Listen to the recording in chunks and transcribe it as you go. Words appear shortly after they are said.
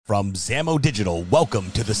From Zamo Digital,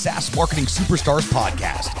 welcome to the SaaS Marketing Superstars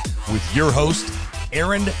podcast with your host,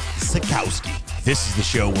 Aaron Zakowski. This is the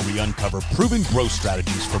show where we uncover proven growth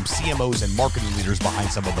strategies from CMOs and marketing leaders behind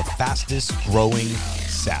some of the fastest growing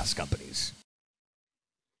SaaS companies.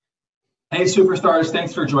 Hey, superstars.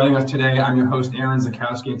 Thanks for joining us today. I'm your host, Aaron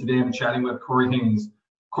Zakowski, and today I'm chatting with Corey Haynes.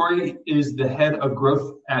 Corey is the head of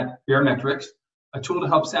growth at Baremetrics, a tool to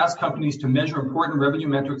help SaaS companies to measure important revenue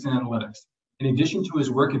metrics and analytics. In addition to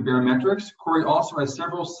his work at Baremetrics, Corey also has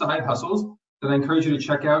several side hustles that I encourage you to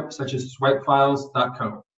check out, such as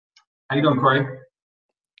swipefiles.co. How you doing, Corey?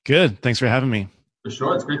 Good. Thanks for having me. For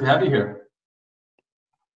sure. It's great to have you here.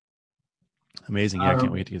 Amazing. Yeah, I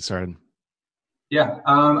can't wait to get started. Yeah.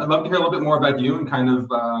 I'd love to hear a little bit more about you and kind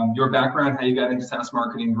of your background, how you got into SaaS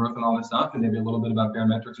marketing, growth, and all this stuff, and maybe a little bit about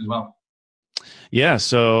Baremetrics as well. Yeah.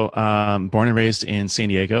 So born and raised in San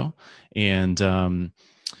Diego, and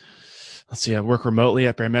let's see, I work remotely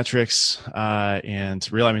at Baremetrics, and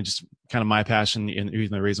really, I mean, just kind of my passion and even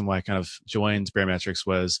the reason why I kind of joined Baremetrics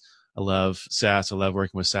was I love SaaS. I love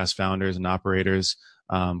working with SaaS founders and operators,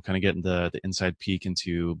 kind of getting the inside peek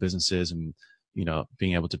into businesses and, you know,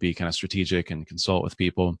 being able to be kind of strategic and consult with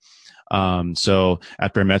people. So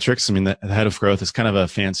at Baremetrics, I mean, the head of growth is kind of a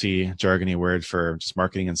fancy jargony word for just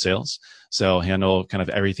marketing and sales. So handle kind of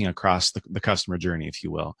everything across the customer journey, if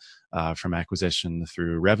you will, from acquisition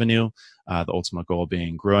through revenue, the ultimate goal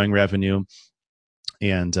being growing revenue.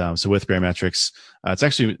 And so with Baremetrics, it's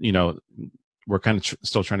actually, you know, we're kind of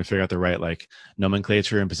still trying to figure out the right like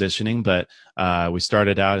nomenclature and positioning, but we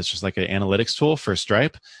started out as just like an analytics tool for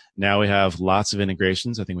Stripe. Now we have lots of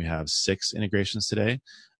integrations. I think we have 6 integrations today.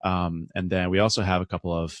 And then we also have a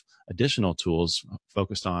couple of additional tools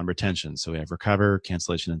focused on retention. So we have Recover,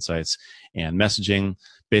 Cancellation Insights, and Messaging,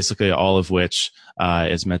 basically all of which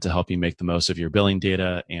is meant to help you make the most of your billing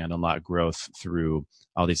data and unlock growth through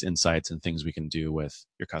all these insights and things we can do with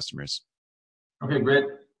your customers. Okay, great.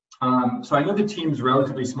 So I know the team's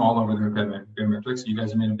relatively small over there at Baremetrics. You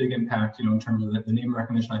guys have made a big impact, you know, in terms of the name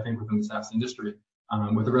recognition, I think, within the SaaS industry.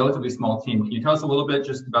 With a relatively small team. Can you tell us a little bit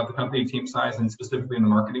just about the company team size and specifically in the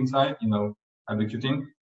marketing side, you know, how big's your team?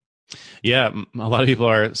 Yeah, a lot of people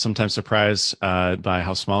are sometimes surprised by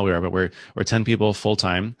how small we are, but we're 10 people full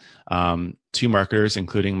time, 2 marketers,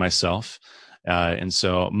 including myself. And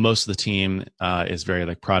so most of the team is very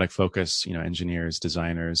like product focused, you know, engineers,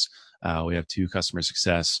 designers. We have 2 customer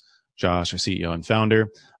success, Josh, our CEO and founder.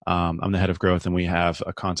 I'm the head of growth, and we have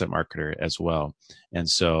a content marketer as well. And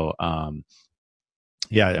so,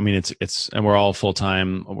 yeah, I mean, it's, and we're all full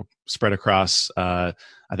time, spread across, I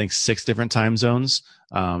think 6 different time zones.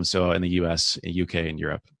 So in the US, UK, and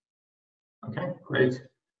Europe. Okay, great.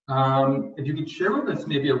 If you could share with us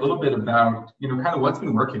maybe a little bit about, you know, kind of what's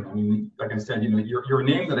been working. I mean, like I said, you know, you're a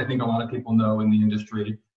name that I think a lot of people know in the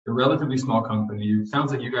industry. You're a relatively small company. It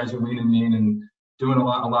sounds like you guys are lean and mean and doing a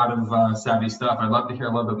lot of savvy stuff. I'd love to hear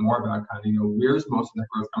a little bit more about kind of, you know, where's most of that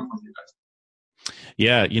growth come from for you guys?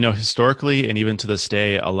 Yeah, you know, historically and even to this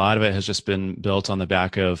day, a lot of it has just been built on the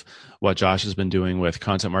back of what Josh has been doing with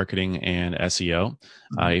content marketing and SEO,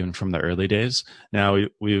 even from the early days. Now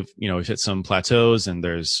we've hit some plateaus, and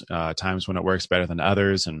there's times when it works better than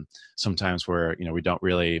others, and sometimes where, you know, we don't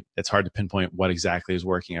really, it's hard to pinpoint what exactly is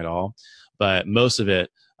working at all. But most of it,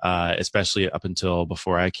 especially up until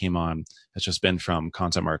before I came on, has just been from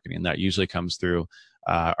content marketing. That usually comes through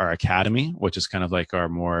our academy, which is kind of like our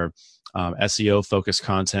more SEO focused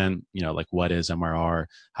content, you know, like what is MRR,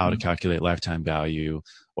 how to calculate lifetime value,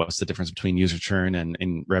 what's the difference between user churn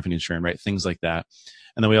and revenue churn, right? Things like that.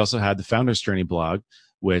 And then we also had the Founder's Journey blog,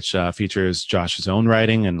 which features Josh's own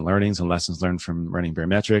writing and learnings and lessons learned from running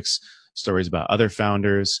Baremetrics, stories about other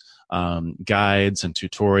founders, guides and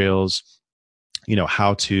tutorials, you know,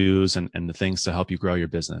 how-tos and the things to help you grow your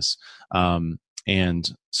business.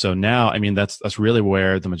 And so now, I mean, that's really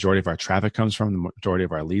where the majority of our traffic comes from, the majority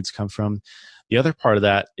of our leads come from. The other part of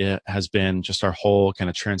that has been just our whole kind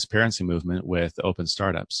of transparency movement with open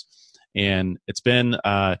startups. And it's been,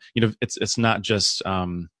 you know, it's not just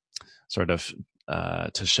sort of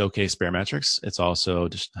to showcase Baremetrics. It's also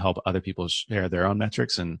to help other people share their own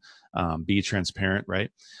metrics and be transparent, right?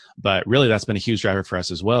 But really, that's been a huge driver for us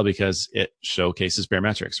as well, because it showcases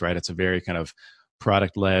Baremetrics, right? It's a very kind of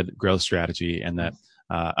product-led growth strategy, and that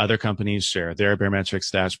other companies share their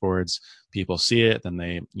Baremetrics dashboards. People see it, then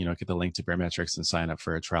they, you know, get the link to Baremetrics and sign up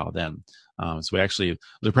for a trial then. So we actually,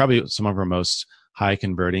 they're probably some of our most high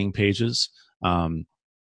converting pages. And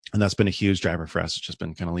that's been a huge driver for us. It's just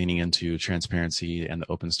been kind of leaning into transparency and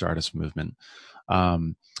the open startup movement.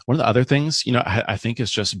 One of the other things, you know, I think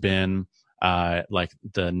has just been like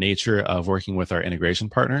the nature of working with our integration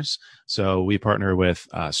partners. So we partner with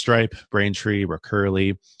Stripe, Braintree,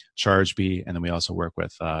 Recurly, Chargebee, and then we also work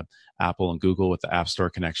with Apple and Google with the App Store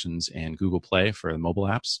connections and Google Play for the mobile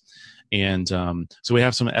apps. And so we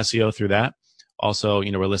have some SEO through that. Also,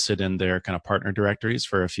 we're listed in their kind of partner directories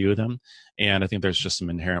for a few of them. And I think there's just some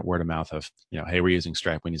inherent word of mouth of, hey, we're using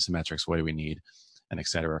Stripe. We need some metrics. What do we need? And et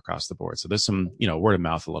cetera across the board. So there's some, word of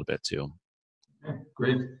mouth a little bit too. Okay,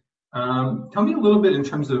 great. Tell me a little bit in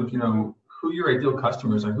terms of, who your ideal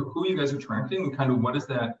customers are, who you guys are attracting, and kind of what does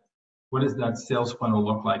that sales funnel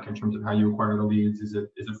look like in terms of how you acquire the leads? Is it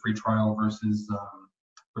free trial versus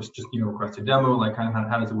just, request a demo? Like kind of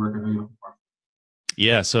how does it work and who you looking for?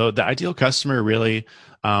 Yeah. So the ideal customer really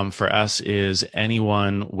for us is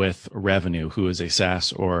anyone with revenue who is a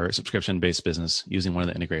SaaS or subscription-based business using one of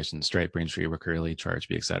the integrations, Stripe, Braintree, Recurly,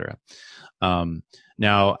 Chargebee, et cetera.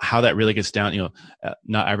 Now, how that really gets down,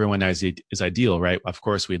 not everyone is ideal, right? Of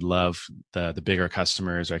course, we'd love the bigger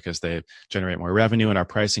customers, right? Because they generate more revenue, and our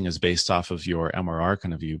pricing is based off of your MRR.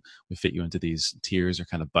 Kind of we fit you into these tiers or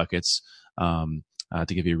kind of buckets.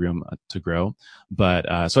 To give you room to grow.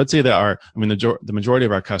 But so I'd say that the majority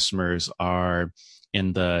of our customers are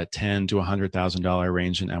in the $10,000 to $100,000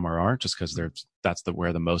 range in MRR, just because that's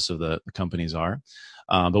where the most of the companies are.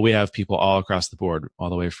 But we have people all across the board, all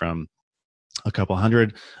the way from a couple $100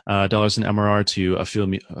 in MRR to a few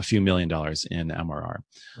 $1 million in MRR.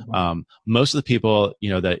 Mm-hmm. Most of the people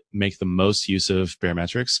that make the most use of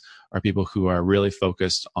Baremetrics are people who are really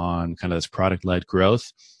focused on kind of this product-led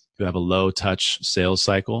growth, who have a low touch sales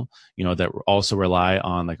cycle, that also rely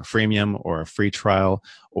on like a freemium or a free trial,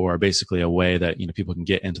 or basically a way that, people can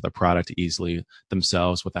get into the product easily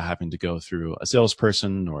themselves without having to go through a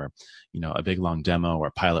salesperson or, a big long demo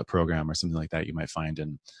or pilot program or something like that you might find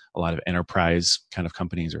in a lot of enterprise kind of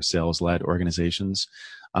companies or sales led organizations.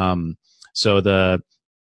 So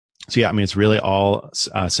yeah, it's really all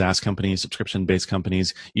SaaS companies, subscription-based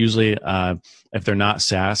companies. Usually, if they're not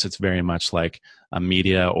SaaS, it's very much like a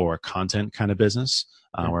media or content kind of business,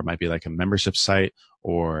 where it might be like a membership site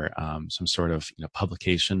or some sort of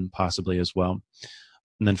publication possibly as well.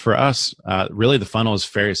 And then for us, really the funnel is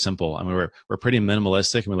very simple. We're pretty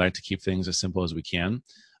minimalistic, and we like to keep things as simple as we can.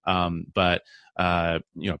 But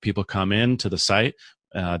people come in to the site.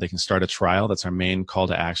 They can start a trial. That's our main call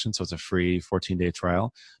to action. So it's a free 14-day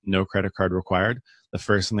trial, no credit card required. The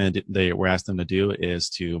first thing we're asked them to do is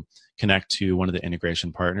to connect to one of the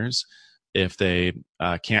integration partners. If they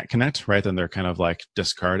can't connect, right, then they're kind of like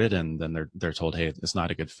discarded, and then they're told, hey, it's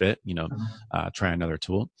not a good fit. Try another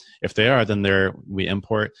tool. If they are, then we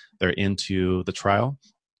import. They're into the trial.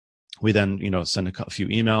 We then, send a few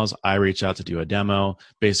emails. I reach out to do a demo,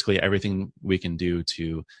 basically everything we can do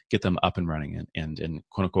to get them up and running and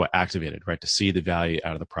quote unquote activated, right? To see the value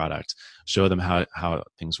out of the product, show them how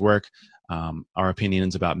things work, our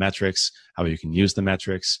opinions about metrics, how you can use the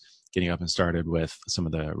metrics, getting up and started with some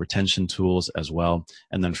of the retention tools as well.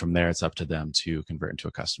 And then from there, it's up to them to convert into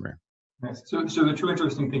a customer. Nice. So the two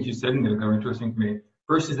interesting things you said in there that are interesting to me.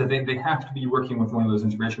 First is that they have to be working with one of those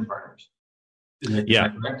integration partners. Is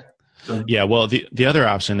that correct? Yeah, well, the other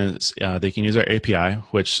option is they can use our API,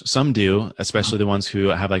 which some do, especially the ones who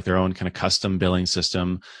have like their own kind of custom billing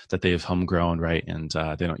system that they've homegrown, right? And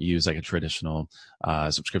they don't use like a traditional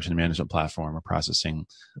subscription management platform or processing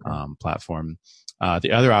platform.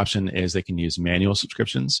 The other option is they can use manual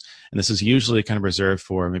subscriptions. And this is usually kind of reserved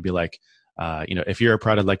for maybe like, if you're a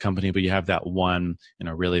product-led company, but you have that one,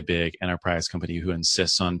 really big enterprise company who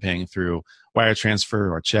insists on paying through wire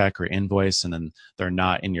transfer or check or invoice, and then they're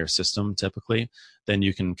not in your system typically, then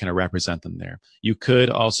you can kind of represent them there. You could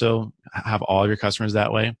also have all of your customers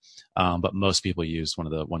that way, but most people use one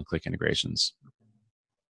of the one-click integrations.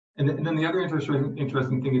 And then the other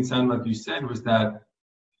interesting thing it sounded like you said was that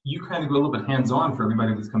you kind of go a little bit hands-on for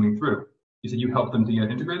everybody that's coming through. You said you help them to get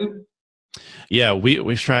integrated? Yeah,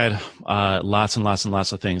 we've tried lots and lots and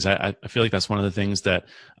lots of things. I feel like that's one of the things that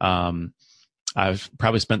I've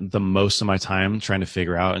probably spent the most of my time trying to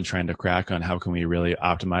figure out and trying to crack on how can we really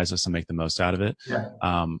optimize this and make the most out of it. Yeah.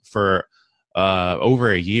 For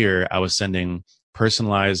over a year, I was sending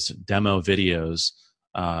personalized demo videos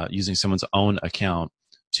using someone's own account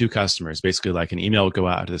to customers. Basically, like an email would go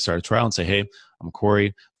out to the start of trial and say, hey, I'm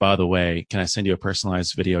Corey. By the way, can I send you a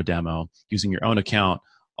personalized video demo using your own account?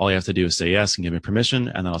 All you have to do is say yes and give me permission,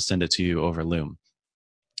 and then I'll send it to you over Loom.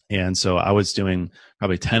 And so I was doing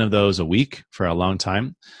probably 10 of those a week for a long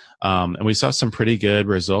time. And we saw some pretty good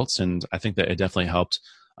results. And I think that it definitely helped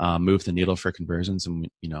move the needle for conversions. And,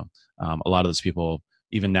 a lot of those people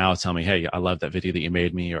even now tell me, hey, I love that video that you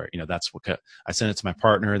made me, or, that's what I sent it to my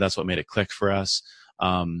partner. That's what made it click for us.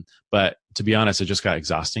 But to be honest, it just got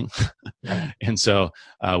exhausting. And so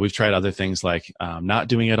we've tried other things like not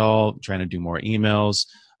doing it all, trying to do more emails.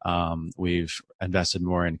 We've invested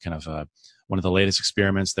more in kind of one of the latest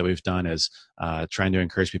experiments that we've done is trying to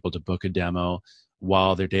encourage people to book a demo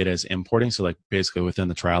while their data is importing. So like basically within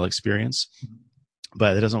the trial experience.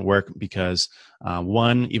 But it doesn't work because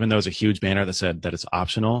one, even though it's a huge banner that said that it's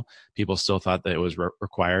optional, people still thought that it was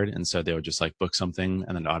required. And so they would just like book something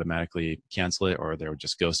and then automatically cancel it, or they would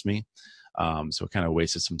just ghost me. So it kind of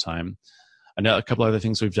wasted some time. A couple other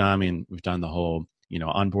things we've done. I mean, we've done the whole,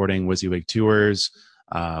 onboarding WYSIWYG tours.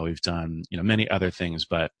 We've done, many other things,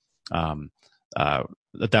 but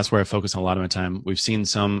that's where I focus on a lot of my time. We've seen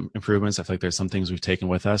some improvements. I feel like there's some things we've taken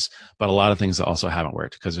with us, but a lot of things that also haven't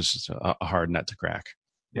worked because it's just a hard nut to crack.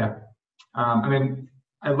 Yeah. I mean,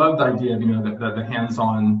 I love the idea of, the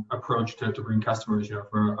hands-on approach to bring customers,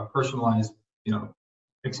 for a personalized,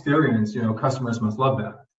 experience, customers must love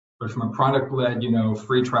that. But from a product-led,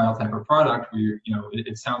 free trial type of product, where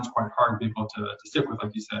it sounds quite hard to be able to stick with,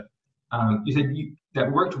 like you said. You said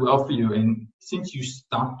that worked well for you, and since you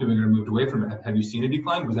stopped doing it or moved away from it, have you seen a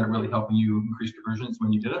decline? Was that really helping you increase conversions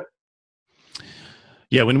when you did it?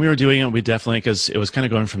 Yeah, when we were doing it, we definitely, because it was kind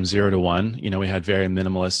of going from 0 to 1. We had very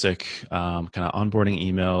minimalistic kind of onboarding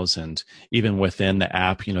emails, and even within the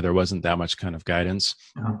app, there wasn't that much kind of guidance.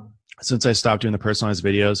 Uh-huh. Since I stopped doing the personalized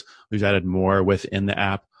videos, we've added more within the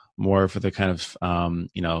app, more for the kind of,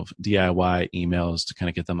 DIY emails to kind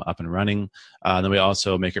of get them up and running. Then we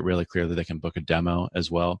also make it really clear that they can book a demo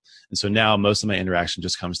as well. And so now most of my interaction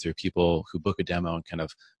just comes through people who book a demo and kind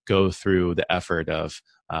of go through the effort of,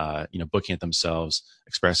 booking it themselves,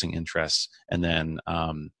 expressing interest, and then,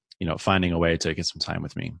 finding a way to get some time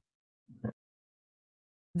with me.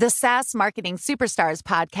 The SaaS Marketing Superstars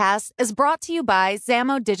podcast is brought to you by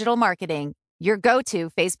Zamo Digital Marketing, your go-to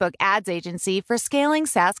Facebook ads agency for scaling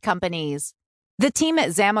SaaS companies. The team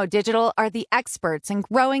at Zamo Digital are the experts in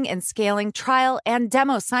growing and scaling trial and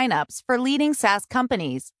demo signups for leading SaaS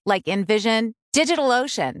companies like InVision,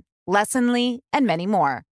 DigitalOcean, Lessonly, and many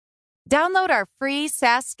more. Download our free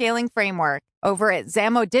SaaS scaling framework over at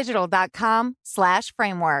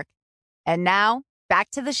zamodigital.com/framework. And now, back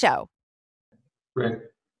to the show. Great.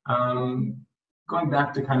 Going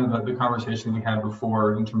back to kind of the conversation we had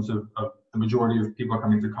before in terms of the majority of people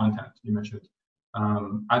coming through content you mentioned.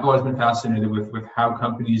 I've always been fascinated with how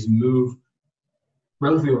companies move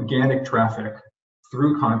relatively organic traffic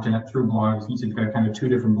through content, through blogs. You see kind of two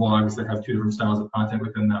different blogs that have two different styles of content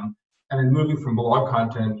within them. And then moving from blog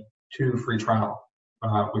content to free trial,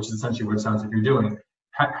 which is essentially what it sounds like you're doing.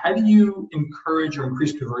 How do you encourage or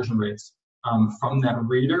increase conversion rates from that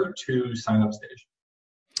reader to sign up stage?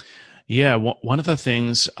 Yeah, one of the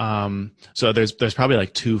things, so there's probably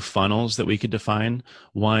like two funnels that we could define.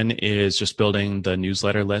 One is just building the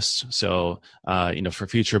newsletter list. So, for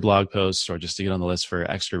future blog posts or just to get on the list for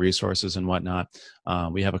extra resources and whatnot,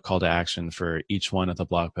 we have a call to action for each one of the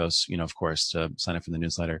blog posts, of course, to sign up for the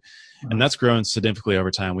newsletter. Mm-hmm. And that's grown significantly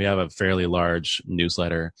over time. We have a fairly large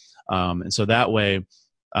newsletter. And so that way,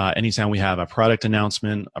 anytime we have a product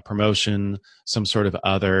announcement, a promotion, some sort of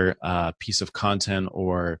other piece of content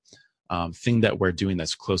or thing that we're doing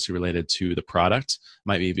that's closely related to the product,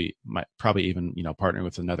 might probably even partnering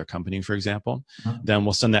with another company, for example, then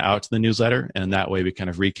we'll send that out to the newsletter, and that way we kind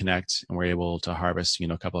of reconnect and we're able to harvest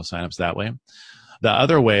a couple of signups that way. The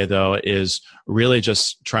other way, though, is really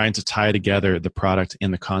just trying to tie together the product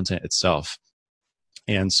and the content itself.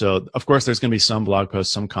 And so, of course, there's going to be some blog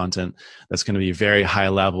posts, some content that's going to be very high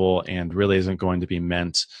level and really isn't going to be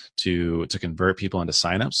meant to convert people into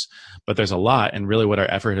signups. But there's a lot. And really what our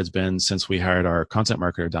effort has been since we hired our content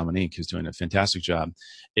marketer, Dominique, who's doing a fantastic job,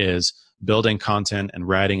 is building content and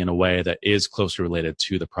writing in a way that is closely related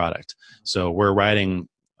to the product. So we're writing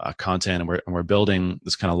content and we're building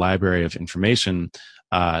this kind of library of information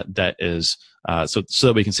that is so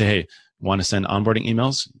that we can say, hey, want to send onboarding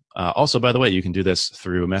emails? Also, by the way, you can do this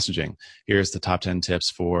through messaging. Here's the top 10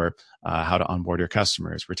 tips for how to onboard your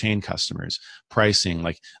customers, retain customers, pricing.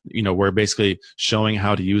 We're basically showing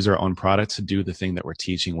how to use our own product to do the thing that we're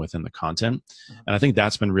teaching within the content. And I think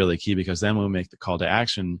that's been really key, because then when we make the call to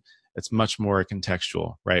action, it's much more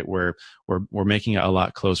contextual, right? We're making it a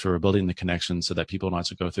lot closer. We're building the connection so that people don't have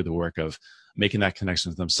to go through the work of making that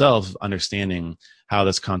connection themselves, understanding how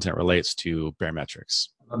this content relates to Baremetrics.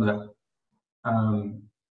 I love that.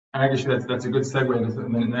 And I guess that's a good segue to the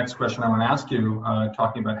next question I want to ask you,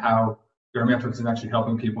 talking about how Baremetrics is actually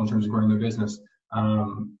helping people in terms of growing their business.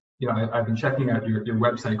 I've been checking out your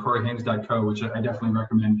website, CoreyHaynes.co, which I definitely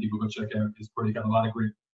recommend people go check out, because Corey's got a lot of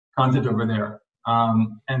great content over there.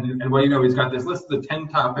 And what he's got this list of the 10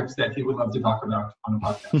 topics that he would love to talk about on the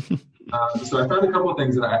podcast. So I found a couple of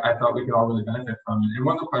things that I thought we could all really benefit from. And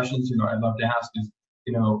one of the questions, I'd love to ask is,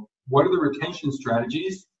 what are the retention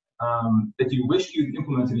strategies that you wish you'd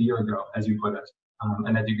implemented a year ago, as you put it,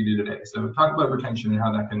 and that you could do today? So talk about retention and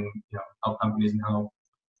how that can help companies and how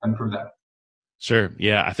improve that. Sure.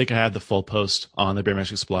 Yeah. I think I had the full post on the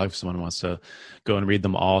Baremetrics blog if someone wants to go and read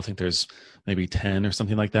them all. I think there's maybe 10 or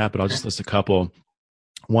something like that, but I'll just list a couple.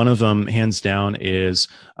 One of them, hands down, is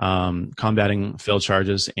combating failed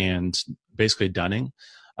charges and basically dunning.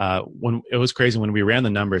 When it was crazy when we ran the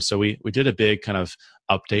numbers, so we did a big kind of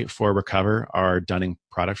update for Recover, our dunning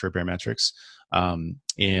product for Baremetrics,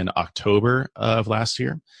 in October of last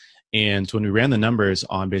year. And when we ran the numbers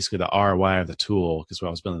on basically the ROI of the tool, because I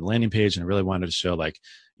was building the landing page and I really wanted to show,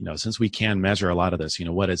 since we can measure a lot of this,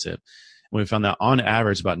 what is it? And we found that on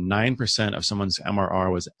average, about 9% of someone's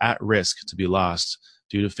MRR was at risk to be lost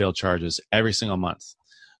due to failed charges every single month.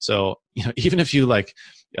 So, even if you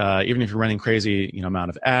even if you're running crazy, amount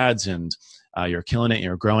of ads and you're killing it, and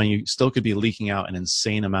you're growing, you still could be leaking out an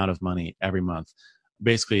insane amount of money every month,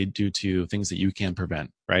 basically due to things that you can prevent,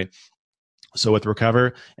 right? So with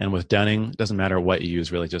Recover and with dunning, doesn't matter what you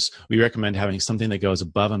use, really. Just we recommend having something that goes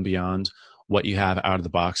above and beyond what you have out of the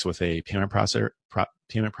box with a payment processor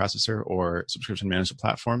or subscription management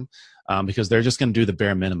platform, because they're just going to do the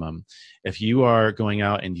bare minimum. If you are going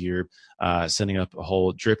out and you're setting up a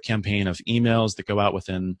whole drip campaign of emails that go out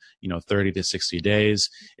within 30 to 60 days,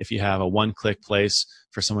 if you have a one-click place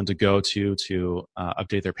for someone to go to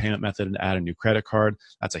update their payment method and add a new credit card,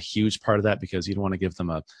 that's a huge part of that, because you don't want to give them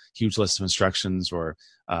a huge list of instructions or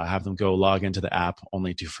have them go log into the app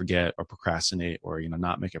only to forget or procrastinate or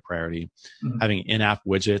not make a priority. Mm-hmm. Having in-app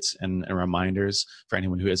widgets and reminders for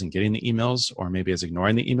anyone who isn't getting the emails or maybe is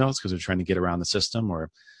ignoring the emails because they're trying to get around the system or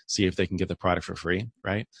see if they can get the product for free,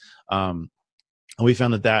 right? And we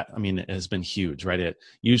found that has been huge, right? It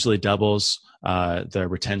usually doubles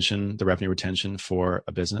the revenue retention for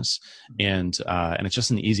a business, and it's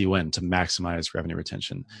just an easy win to maximize revenue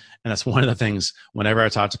retention. And that's one of the things. Whenever I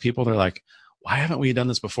talk to people, they're like, "Why haven't we done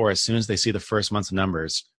this before?" As soon as they see the first month's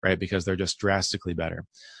numbers, right? Because they're just drastically better.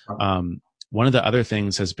 One of the other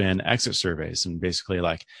things has been exit surveys and basically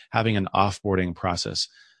having an offboarding process.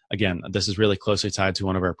 Again, this is really closely tied to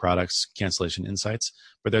one of our products, Cancellation Insights,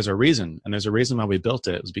 but there's a reason, and there's a reason why we built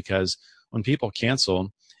it. It was because when people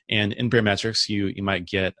cancel, and in Baremetrics, you might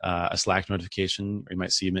get a Slack notification, or you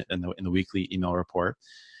might see it in the weekly email report,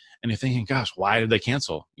 and you're thinking, "Gosh, why did they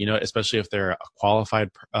cancel?" Especially if they're a qualified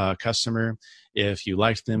customer, if you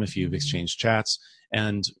liked them, if you've exchanged chats,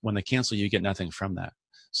 and when they cancel, you get nothing from that.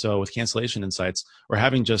 So with Cancellation Insights, or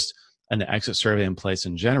having just an exit survey in place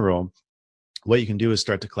in general, what you can do is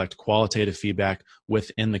start to collect qualitative feedback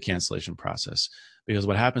within the cancellation process. Because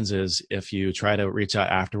what happens is if you try to reach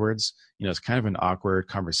out afterwards, it's kind of an awkward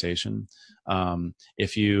conversation.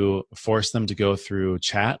 If you force them to go through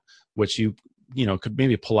chat, which you could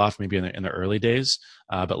maybe pull off maybe in the early days,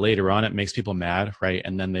 but later on it makes people mad, right?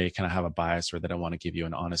 And then they kind of have a bias, or they don't want to give you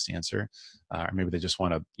an honest answer, or maybe they just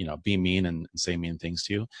want to be mean and say mean things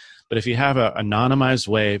to you. But if you have an anonymized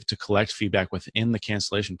way to collect feedback within the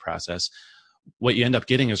cancellation process, what you end up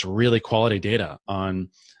getting is really quality data on,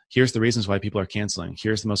 here's the reasons why people are canceling.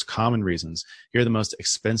 Here's the most common reasons. Here are the most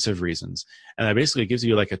expensive reasons. And that basically gives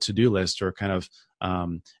you a to-do list, or kind of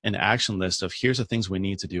an action list of, here's the things we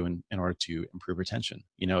need to do in order to improve retention.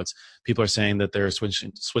 It's people are saying that they're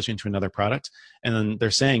switching to another product, and then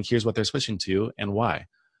they're saying, here's what they're switching to and why.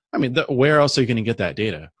 Where else are you going to get that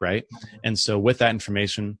data, right? And so with that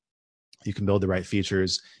information, you can build the right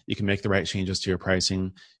features, you can make the right changes to your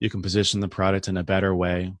pricing, you can position the product in a better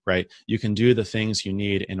way, right? You can do the things you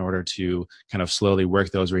need in order to kind of slowly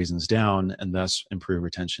work those reasons down and thus improve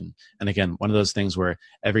retention. And again, one of those things where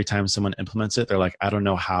every time someone implements it, they're like, "I don't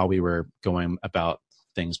know how we were going about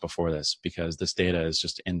things before this, because this data is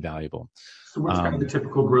just invaluable." So what's kind of the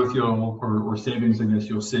typical growth or savings, I guess,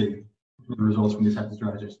 you'll see the results from these types of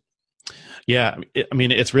strategies? Yeah,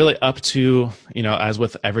 it's really up to, as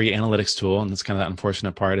with every analytics tool, and that's kind of the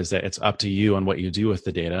unfortunate part, is that it's up to you on what you do with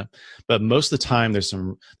the data. But most of the time,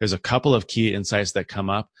 there's a couple of key insights that come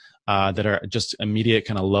up that are just immediate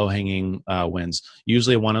kind of low-hanging wins.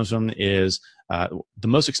 Usually one of them is the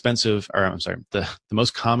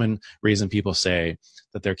most common reason people say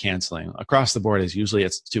that they're canceling across the board is usually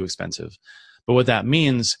it's too expensive. But what that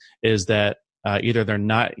means is that either they're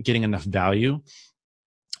not getting enough value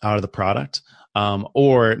out of the product,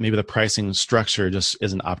 or maybe the pricing structure just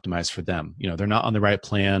isn't optimized for them. They're not on the right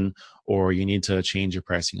plan, or you need to change your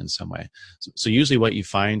pricing in some way. So usually what you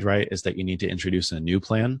find, right, is that you need to introduce a new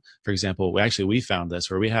plan. For example, we found this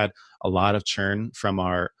where we had a lot of churn from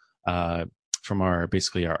our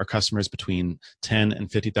basically our customers between $10,000 and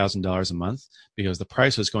 $50,000 a month, because the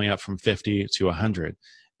price was going up from 50 to 100,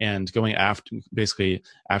 and going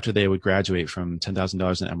after they would graduate from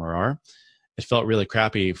 $10,000 in MRR, it felt really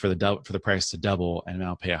crappy for the price to double and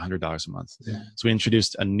now pay $100 a month. Yeah. So we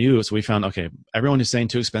introduced so we found, okay, everyone who's saying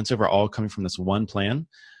too expensive are all coming from this one plan.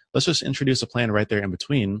 Let's just introduce a plan right there in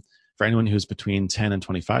between for anyone who's between $10,000 and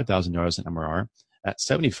 $25,000 in MRR at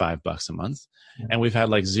 $75 a month. Yeah. And we've had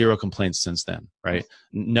like 0 complaints since then, right?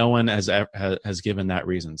 No one has given that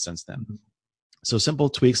reason since then. Mm-hmm. So simple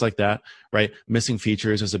tweaks like that, right? Missing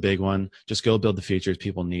features is a big one. Just go build the features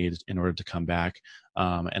people need in order to come back.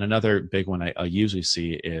 And another big one I usually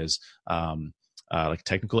see is like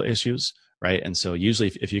technical issues, right? And so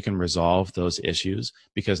usually if you can resolve those issues,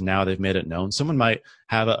 because now they've made it known, someone might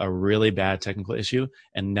have a really bad technical issue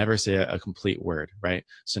and never say a complete word, right?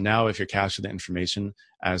 So now if you're capturing the information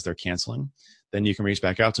as they're canceling, then you can reach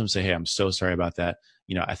back out to them and say, hey, I'm so sorry about that.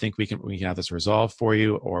 I think we can have this resolved for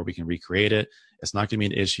you, or we can recreate it. It's not going to be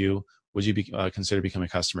an issue. Would you consider becoming a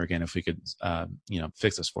customer again if we could,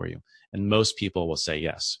 fix this for you? And most people will say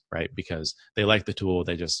yes, right? Because they like the tool.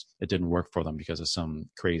 It didn't work for them because of some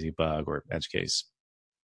crazy bug or edge case.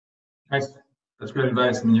 Nice. That's great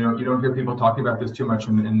advice. And, you don't hear people talking about this too much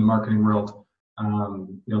in the marketing world.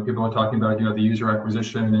 People are talking about, the user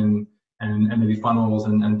acquisition and maybe funnels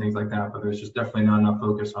and things like that, but there's just definitely not enough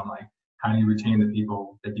focus on like, how do you retain the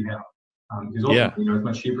people that you have? Because ultimately, it's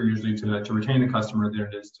much cheaper usually to retain the customer than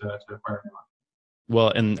it is to acquire them. Well,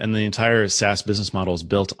 and the entire SaaS business model is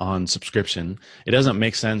built on subscription. It doesn't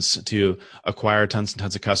make sense to acquire tons and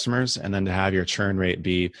tons of customers and then to have your churn rate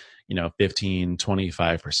be, 15,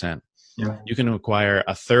 25%. Yeah. You can acquire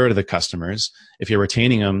a third of the customers if you're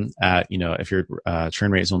retaining them at, if your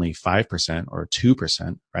churn rate is only 5% or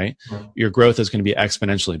 2%, right? Yeah. Your growth is going to be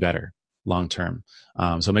exponentially better long term.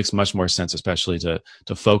 So it makes much more sense, especially to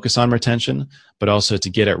focus on retention, but also to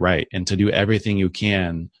get it right and to do everything you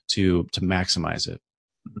can to maximize it.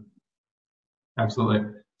 Absolutely.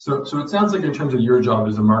 So it sounds like in terms of your job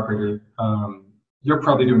as a marketer, you're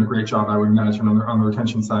probably doing a great job, I would imagine, on the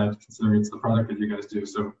retention side, considering it's the product that you guys do.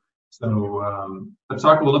 So let's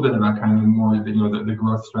talk a little bit about kind of more the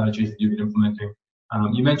growth strategies that you've been implementing.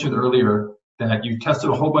 You mentioned earlier that you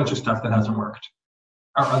tested a whole bunch of stuff that hasn't worked.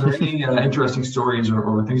 Are there any interesting stories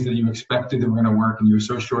or things that you expected that were going to work and you were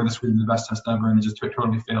so sure this would be the best test ever and it just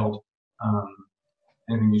totally failed?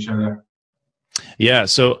 Anything you share there? Yeah.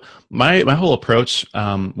 So my whole approach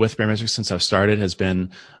with Barometrics since I've started has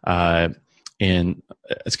been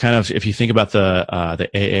it's kind of, if you think about the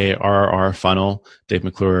AARR funnel, Dave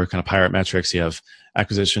McClure kind of pirate metrics, you have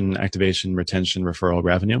acquisition, activation, retention, referral,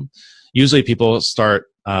 revenue. Usually people start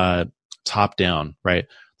top down, right?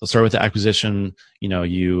 They'll start with the acquisition,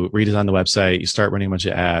 you redesign the website, you start running a bunch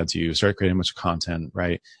of ads, you start creating a bunch of content,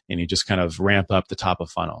 right? And you just kind of ramp up the top of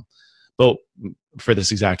funnel. But for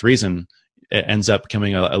this exact reason, it ends up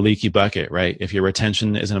becoming a leaky bucket, right? If your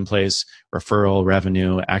retention isn't in place, referral,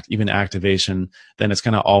 revenue, even activation, then it's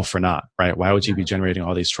kind of all for naught, right? Why would you be generating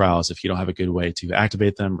all these trials if you don't have a good way to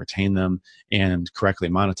activate them, retain them, and correctly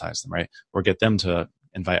monetize them, right? Or get them to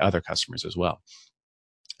invite other customers as well.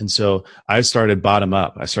 And so I started bottom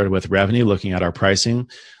up. I started with revenue, looking at our pricing,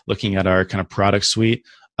 looking at our kind of product suite,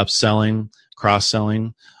 upselling,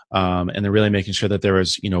 cross-selling, and then really making sure that there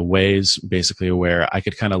was, ways basically where I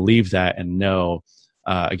could kind of leave that and know,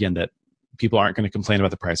 again, that people aren't going to complain about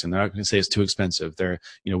the pricing. They're not going to say it's too expensive.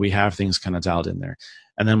 We have things kind of dialed in there.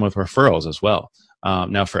 And then with referrals as well.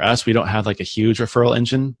 Now for us, we don't have like a huge referral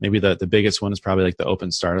engine. Maybe the biggest one is probably like the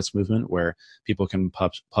open startups movement where people can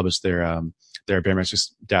publish their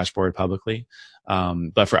Barometrics dashboard publicly.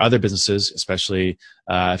 But for other businesses, especially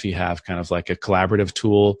if you have kind of like a collaborative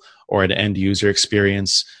tool or an end user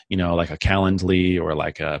experience, like a Calendly or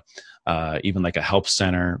like even like a help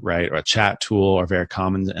center, right? Or a chat tool are very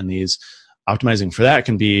common in these. Optimizing for that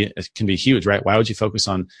can be huge, right? Why would you focus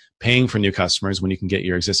on paying for new customers when you can get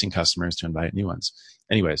your existing customers to invite new ones?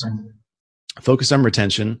 Anyways, focus on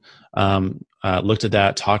retention. Looked at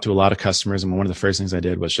that, talked to a lot of customers, and one of the first things I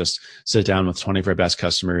did was just sit down with 20 of our best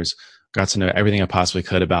customers, got to know everything I possibly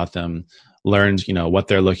could about them, learned, what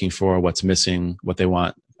they're looking for, what's missing, what they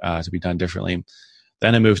want to be done differently.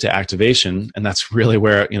 Then I moved to activation, and that's really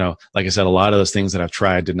where, like I said, a lot of those things that I've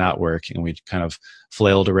tried did not work, and we kind of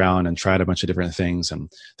flailed around and tried a bunch of different things. And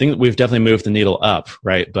I think we've definitely moved the needle up,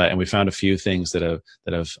 right? And we found a few things that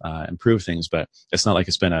have improved things, but it's not like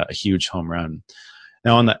it's been a huge home run.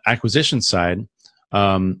 Now on the acquisition side,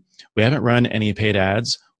 we haven't run any paid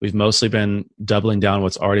ads. We've mostly been doubling down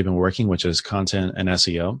what's already been working, which is content and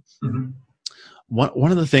SEO. Mm-hmm.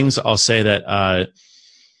 One of the things I'll say that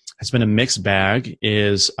has been a mixed bag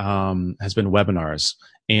has been webinars.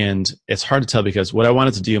 And it's hard to tell because what I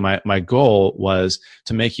wanted to do, my goal was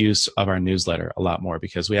to make use of our newsletter a lot more,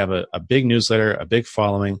 because we have a big newsletter, a big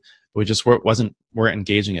following, but we just weren't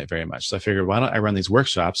engaging it very much. So I figured, why don't I run these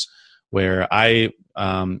workshops where I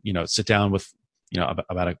sit down with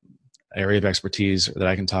about an area of expertise that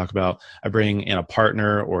I can talk about. I bring in a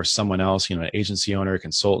partner or someone else, an agency owner, a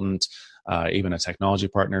consultant, even a technology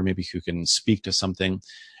partner, maybe who can speak to something.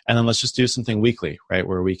 And then let's just do something weekly, right?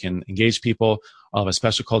 Where we can engage people. I'll have a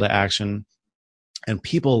special call to action. And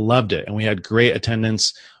people loved it. And we had great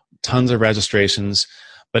attendance, tons of registrations,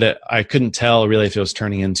 but I couldn't tell really if it was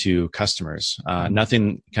turning into customers.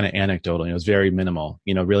 Nothing kind of anecdotal. It was very minimal.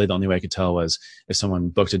 Really the only way I could tell was if someone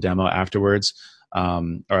booked a demo afterwards.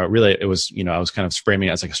 Or really it was, I was kind of framing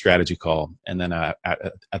it as like a strategy call. And then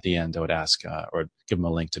at the end, I would ask or give them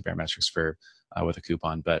a link to Baremetrics for with a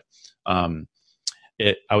coupon. But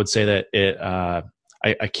I would say that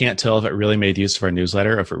I can't tell if it really made use of our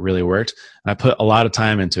newsletter, or if it really worked. And I put a lot of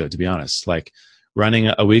time into it, to be honest. Like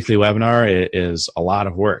running a weekly webinar is a lot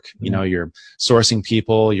of work. Mm-hmm. You're sourcing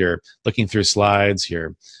people, you're looking through slides,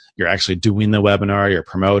 you're actually doing the webinar, you're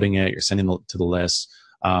promoting it, you're sending it to the list.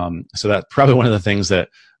 So that's probably one of the things that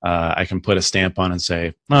I can put a stamp on and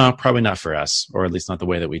say, no, probably not for us, or at least not the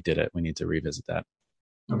way that we did it. We need to revisit that.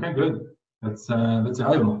 Okay, good. That's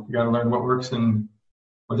valuable. You got to learn what works and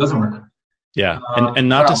what doesn't work. Yeah. And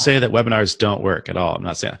not to say that webinars don't work at all. I'm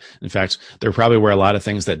not saying, in fact, there probably were a lot of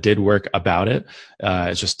things that did work about it.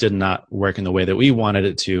 It just did not work in the way that we wanted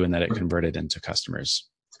it to, and that it converted into customers.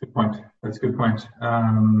 That's a good point.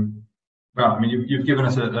 Well, I mean, you've given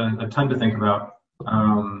us a ton to think about,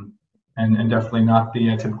 and definitely not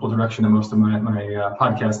the typical direction that most of my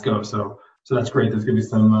podcasts go. So that's great. There's going to be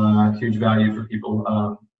some huge value for people.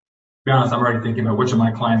 To be honest, I'm already thinking about which of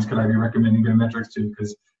my clients could I be recommending Baremetrics to,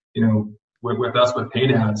 because with us with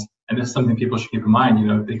paid ads, and this is something people should keep in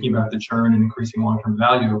mind. Thinking about the churn and increasing long-term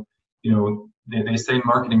value. They say in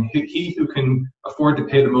marketing, he who can afford to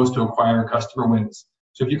pay the most to acquire a customer wins.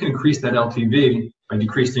 So if you can increase that LTV by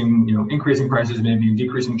decreasing, increasing prices, maybe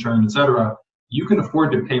decreasing churn, etc., you can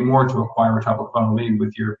afford to pay more to acquire a top-of-funnel lead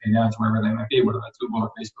with your paid ads, wherever they might be, whether that's Google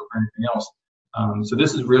or Facebook or anything else. So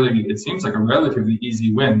this is really, it seems like a relatively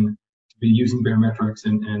easy win to be using Baremetrics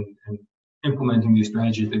and implementing these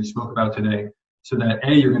strategies that you spoke about today, so that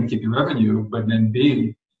A, you're going to keep your revenue, but then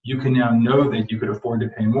B, you can now know that you could afford to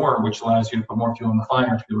pay more, which allows you to put more fuel on the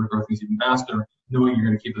fire to be able to grow things even faster, knowing you're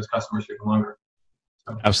going to keep those customers for even longer.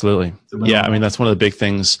 So, absolutely. Yeah. I mean, that's one of the big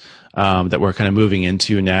things that we're kind of moving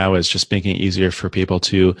into now, is just making it easier for people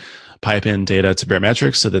to pipe in data to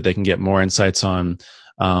Baremetrics so that they can get more insights on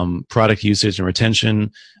product usage and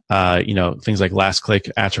retention, things like last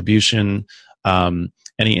click attribution,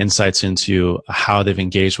 any insights into how they've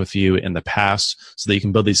engaged with you in the past, so that you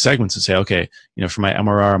can build these segments and say, okay, for my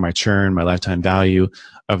MRR, my churn, my lifetime value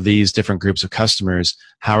of these different groups of customers,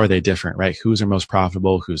 how are they different, right? Who's are most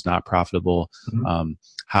profitable? Who's not profitable?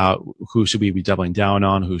 Mm-hmm. Who should we be doubling down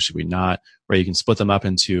on? Who should we not? Where you can split them up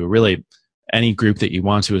into really any group that you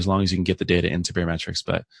want to, as long as you can get the data into Baremetrics.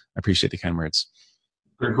 But I appreciate the kind words.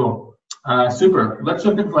 Very cool. Super. Let's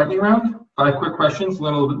jump into lightning round. 5 quick questions,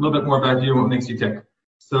 learn a little bit more about you and what makes you tick.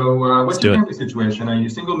 So what's your family situation? Are you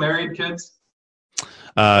single, married, kids?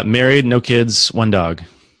 Married, no kids, 1 dog.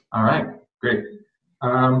 All right, great.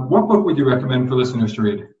 What book would you recommend for listeners to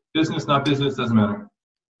read? Business, not business, doesn't matter.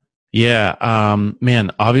 Yeah,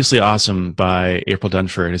 obviously Awesome by April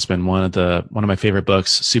Dunford has been one of my favorite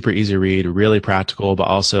books. Super easy to read, really practical, but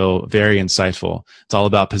also very insightful. It's all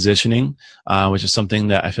about positioning, which is something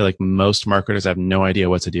that I feel like most marketers have no idea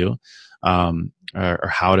what to do, or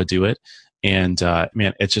how to do it. And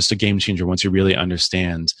it's just a game changer once you really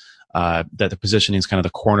understand that the positioning is kind of the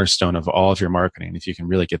cornerstone of all of your marketing. If you can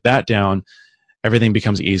really get that down, everything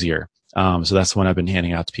becomes easier. So that's the one I've been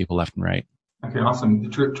handing out to people left and right. Okay, awesome. The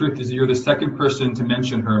truth is, you're the second person to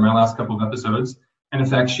mention her in my last couple of episodes. And in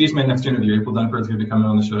fact, she's my next interview. April Dunford's going to be coming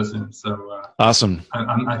on the show soon. So awesome.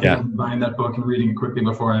 I think I'm buying that book and reading it quickly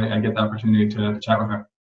before I get the opportunity to chat with her.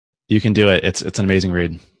 You can do it. It's an amazing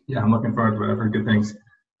read. Yeah, I'm looking forward to it. I've heard good things.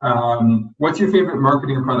 What's your favorite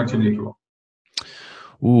marketing or productivity tool?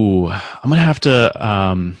 Ooh, I'm gonna have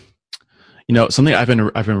to. Something I've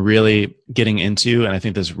been really getting into, and I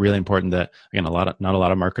think that's really important that again not a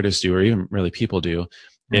lot of marketers do, or even really people do,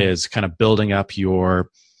 is kind of building up your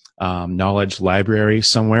knowledge library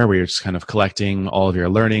somewhere where you're just kind of collecting all of your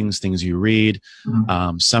learnings, things you read,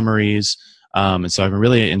 summaries. And so I've been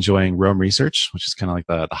really enjoying Roam Research, which is kind of like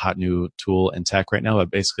the hot new tool in tech right now.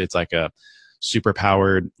 But basically, it's like a super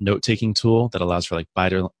powered note-taking tool that allows for like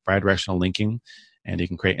bi-directional linking, and you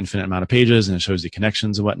can create infinite amount of pages, and it shows you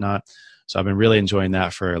connections and whatnot. So I've been really enjoying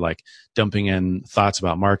that for like dumping in thoughts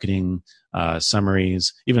about marketing,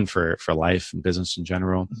 summaries, even for life and business in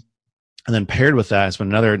general. And then paired with that has been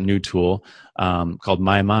another new tool called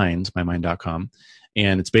mymind.com.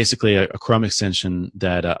 And it's basically a Chrome extension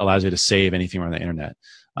that allows you to save anything on the internet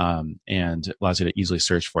and allows you to easily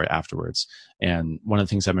search for it afterwards. And one of the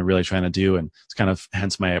things I've been really trying to do, and it's kind of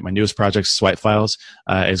hence my newest project, Swipe Files,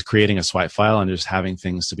 is creating a swipe file and just having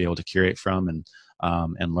things to be able to curate from and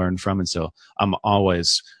learn from. And so I'm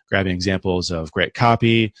always grabbing examples of great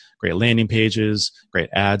copy, great landing pages, great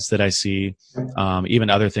ads that I see, even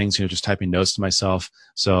other things, just typing notes to myself.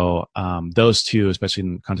 So those two, especially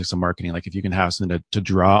in the context of marketing, like if you can have something to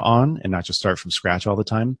draw on and not just start from scratch all the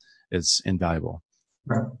time, it's invaluable.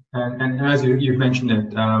 Right. And as you've mentioned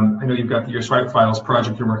it, I know you've got your Swipe Files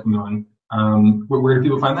project you're working on. Where do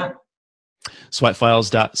people find that?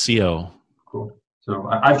 Swipefiles.co. Cool. So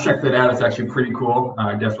I've checked that out. It's actually pretty cool.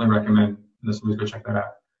 I definitely recommend listeners go check that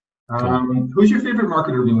out. Who's your favorite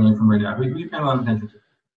marketer you're learning from right now? Who do you pay a lot of attention to?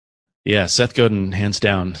 Yeah, Seth Godin, hands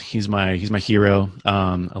down. He's my hero.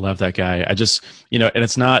 I love that guy. I just, and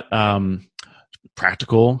it's not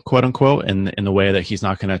practical, quote unquote, in the way that he's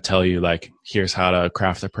not going to tell you like, here's how to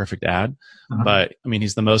craft the perfect ad. But I mean,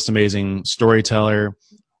 he's the most amazing storyteller,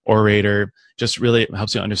 orator, just really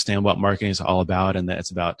helps you understand what marketing is all about, and that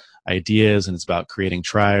it's about ideas and it's about creating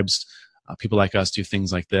tribes. People like us do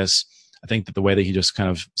things like this. I think that the way that he just kind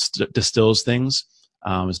of distills things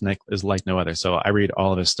is like no other. So I read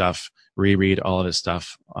all of his stuff, reread all of his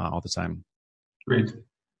stuff all the time. Great.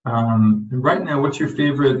 Right now, what's your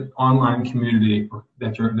favorite online community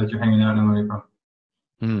that you're hanging out and learning from?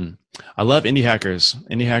 I love Indie Hackers.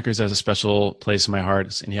 Indie Hackers has a special place in my heart.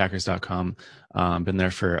 It's indiehackers.com. Been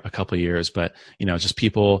there for a couple of years, but just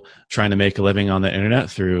people trying to make a living on the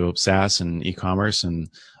internet through SaaS and e-commerce and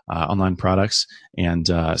online products. And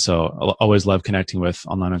so I always love connecting with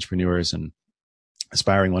online entrepreneurs and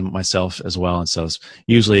aspiring one myself as well. And so it's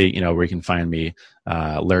usually, where you can find me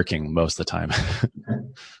lurking most of the time. Okay.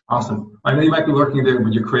 Awesome. I know you might be lurking there,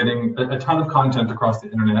 but you're creating a ton of content across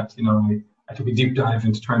the internet. I took a deep dive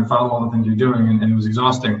into trying to follow all the things you're doing, and it was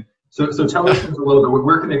exhausting. So tell us a little bit,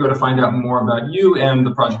 where can they go to find out more about you and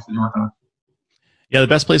the projects that you're working on? Yeah, the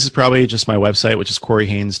best place is probably just my website, which is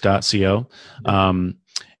coreyhaines.co.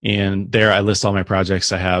 And there I list all my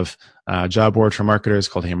projects. I have a job board for marketers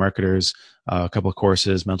called Hey Marketers, a couple of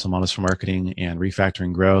courses, Mental Models for Marketing and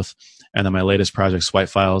Refactoring Growth, and then my latest project, Swipe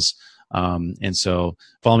Files. And so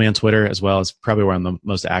follow me on Twitter as well. It's probably where I'm the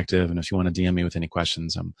most active. And if you want to DM me with any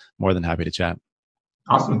questions, I'm more than happy to chat.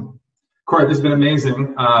 Awesome. Corey, this has been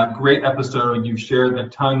amazing. Great episode. You've shared a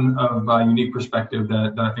ton of unique perspective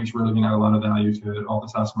that I think is really going to add a lot of value to all the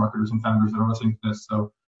SaaS marketers and founders that are listening to this.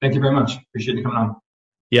 So thank you very much. Appreciate you coming on.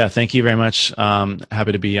 Yeah, thank you very much.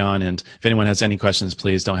 Happy to be on. And if anyone has any questions,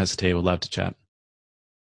 please don't hesitate. We'd love to chat.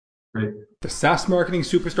 Great. The SaaS Marketing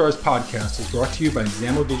Superstars podcast is brought to you by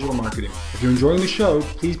Zamo Digital Marketing. If you're enjoying the show,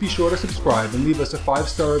 please be sure to subscribe and leave us a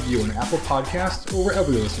 5-star review on Apple Podcasts or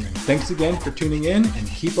wherever you're listening. Thanks again for tuning in, and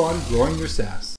keep on growing your SaaS.